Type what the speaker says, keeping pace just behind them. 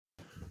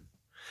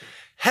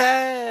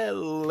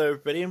Hello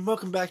everybody and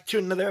welcome back to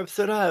another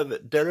episode of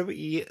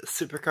Wwe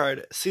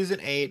Supercard Season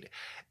 8,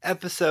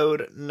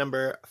 episode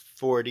number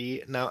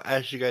 40. Now,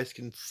 as you guys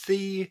can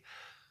see,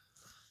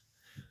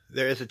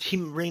 there is a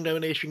team ring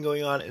domination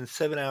going on in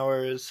 7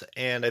 hours,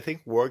 and I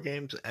think War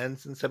Games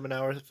ends in 7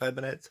 hours and 5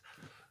 minutes.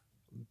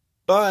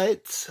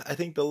 But I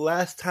think the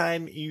last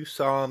time you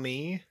saw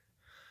me,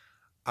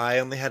 I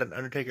only had an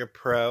Undertaker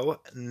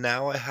Pro.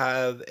 Now I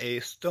have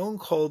a Stone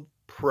Cold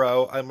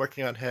Pro. I'm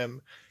working on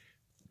him.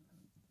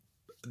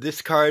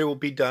 This card will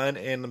be done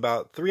in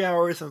about 3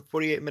 hours and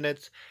 48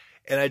 minutes,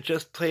 and I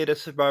just played a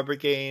Survivor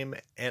game,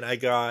 and I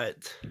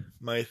got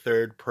my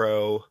third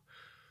pro,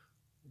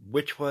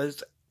 which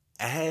was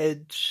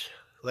Edge.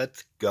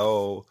 Let's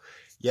go.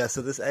 Yeah,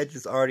 so this Edge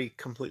is already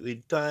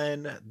completely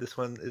done. This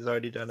one is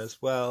already done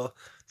as well,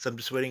 so I'm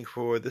just waiting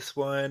for this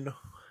one,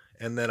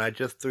 and then I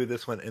just threw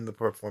this one in the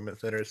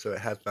Performance Center, so it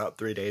has about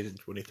 3 days and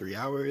 23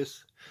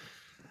 hours.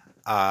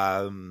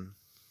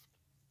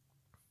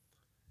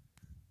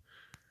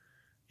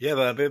 Yeah,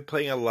 but I've been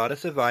playing a lot of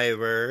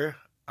Survivor.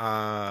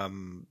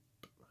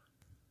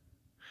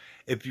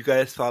 If you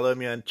guys follow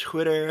me on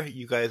Twitter,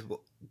 you guys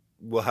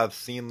will have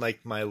seen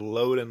like my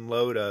load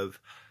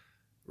of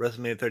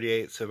WrestleMania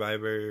 38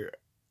 Survivor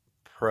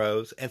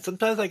pros. And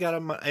sometimes I got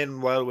them in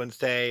Wild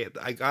Wednesday.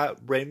 I got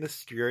Rey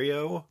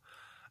Mysterio.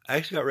 I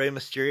actually got Rey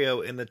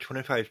Mysterio in the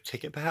 25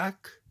 ticket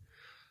pack.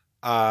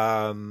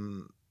 I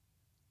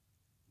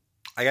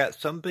got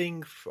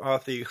something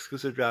off the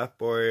exclusive draft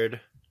board.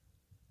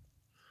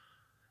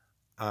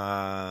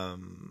 I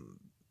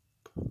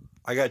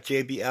got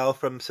JBL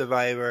from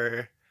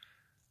Survivor.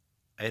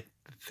 I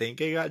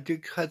think I got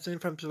Duke Hudson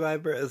from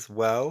Survivor as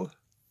well.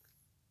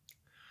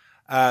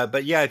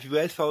 But yeah, if you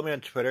guys follow me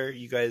on Twitter,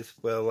 you guys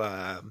will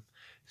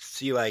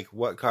see like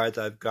what cards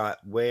I've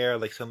got where.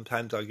 Like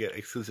sometimes I'll get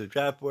exclusive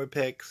draft board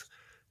picks,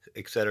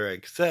 etc.,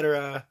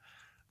 etc.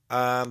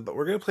 But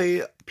we're gonna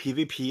play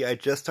PvP. I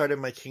just started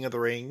my King of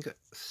the Ring,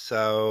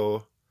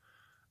 so.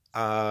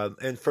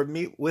 And for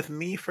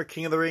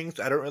King of the Rings,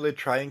 I don't really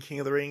try in King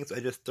of the Rings. I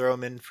just throw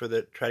them in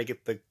try to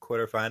get the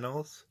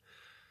quarterfinals.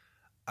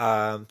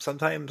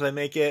 Sometimes I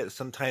make it.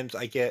 Sometimes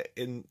I get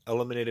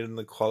eliminated in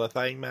the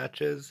qualifying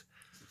matches.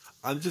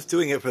 I'm just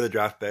doing it for the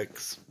draft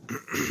picks.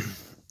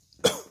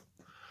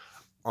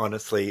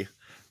 Honestly.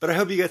 But I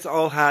hope you guys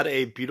all had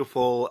a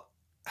beautiful,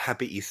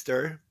 happy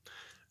Easter.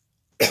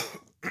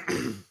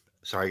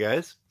 Sorry,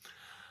 guys.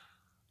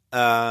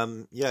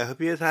 Yeah, I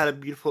hope you guys had a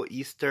beautiful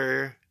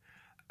Easter.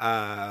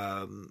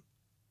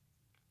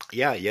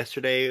 Yeah,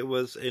 yesterday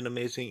was an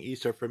amazing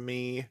Easter for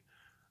me.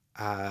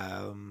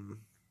 We're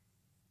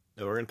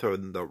gonna throw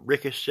in the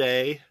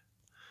Ricochet.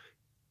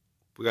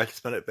 We got to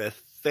spend it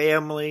with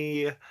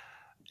family.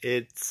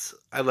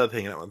 I love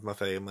hanging out with my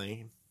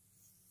family.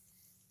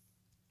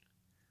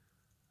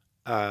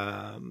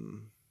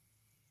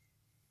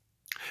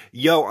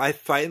 Yo,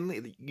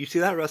 you see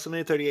that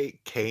WrestleMania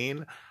 38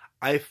 Kane?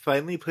 I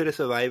finally played a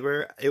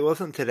Survivor. It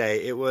wasn't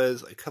today. It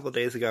was a couple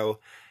days ago.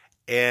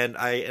 And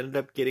I ended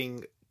up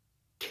getting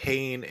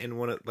Kane in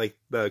one of like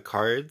the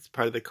cards,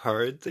 part of the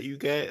cards that you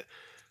get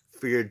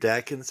for your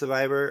deck in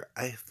Survivor.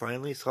 I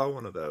finally saw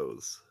one of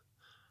those.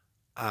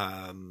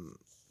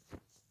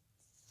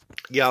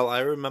 Yeah,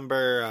 I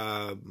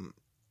remember.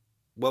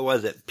 What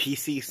was it?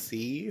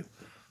 PCC.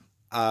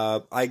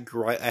 I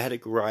had to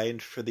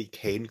grind for the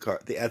Kane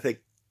card, the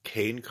epic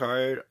Kane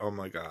card. Oh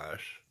my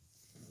gosh.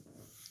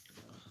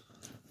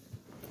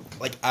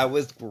 Like, I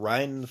was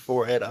grinding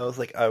for it. I was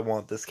like, I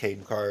want this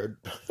Kane card.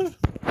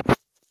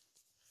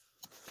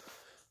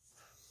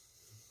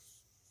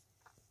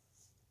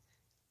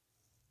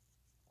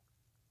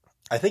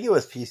 I think it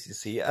was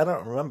PCC. I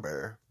don't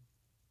remember.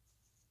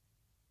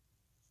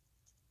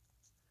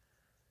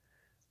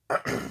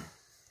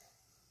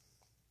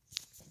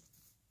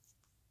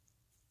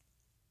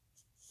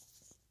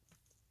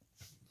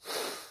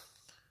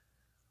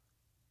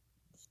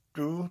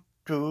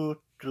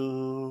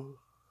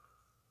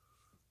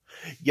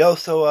 Yo,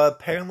 so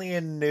apparently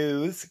in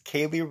news,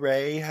 Kaylee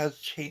Ray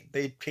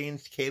they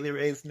changed Kaylee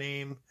Ray's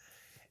name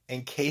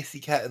and Casey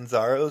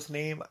Catanzaro's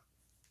name.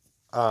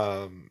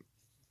 I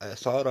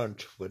saw it on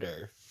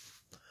Twitter.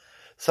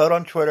 Sorry,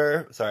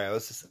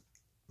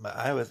 my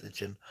eye was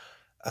itching.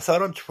 I saw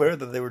it on Twitter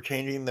that they were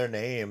changing their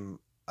name.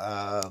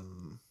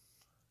 And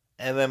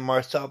then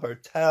Marcel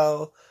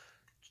Bartel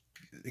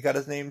got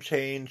his name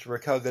changed.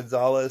 Raquel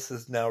Gonzalez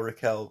is now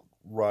Raquel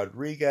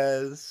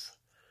Rodriguez.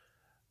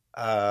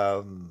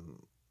 I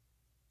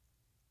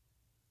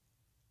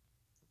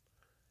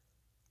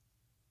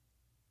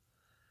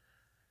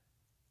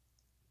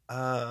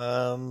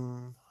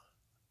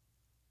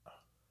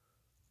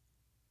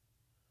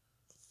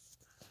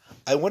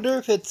wonder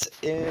if it's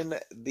in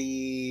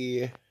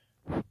the.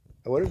 I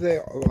wonder if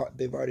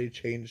they've already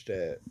changed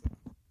it.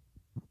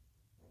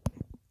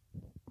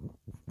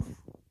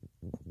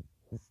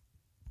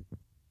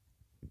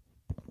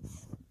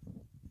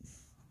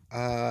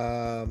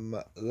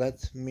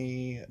 Let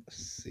me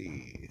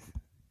see.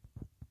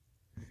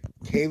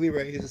 Kaylee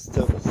Ray is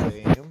still the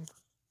same.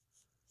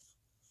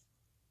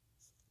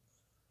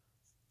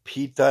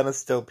 Pete Dunne is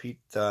still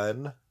Pete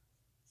Dunne.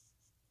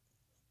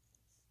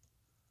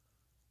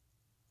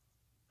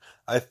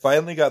 I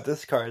finally got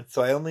this card,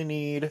 so I only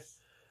need,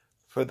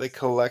 for the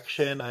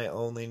collection, I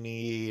only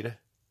need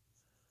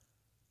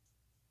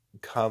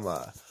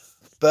Comma.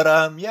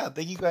 But, yeah,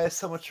 thank you guys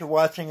so much for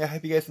watching. I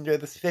hope you guys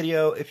enjoyed this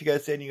video. If you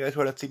guys did and you guys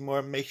want to see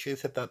more, make sure you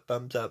guys hit that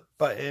thumbs up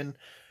button.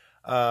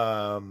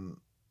 Yeah,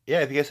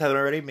 if you guys haven't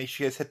already, make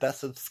sure you guys hit that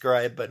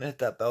subscribe button, hit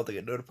that bell to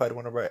get notified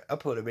whenever I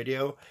upload a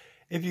video.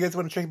 If you guys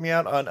want to check me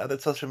out on other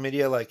social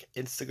media like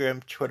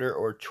Instagram, Twitter,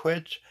 or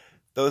Twitch,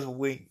 those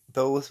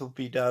will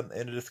be down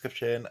in the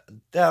description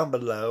down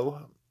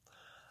below.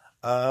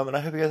 And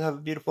I hope you guys have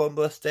a beautiful and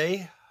blessed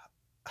day.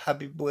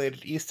 Happy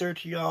belated Easter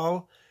to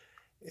y'all.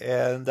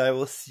 And I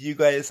will see you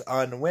guys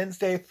on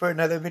Wednesday for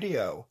another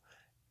video.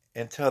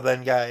 Until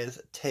then, guys,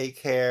 take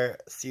care.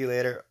 See you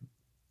later.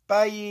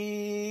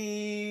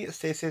 Bye.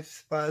 Stay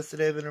safe,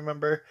 positive, and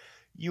remember,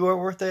 you are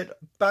worth it.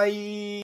 Bye.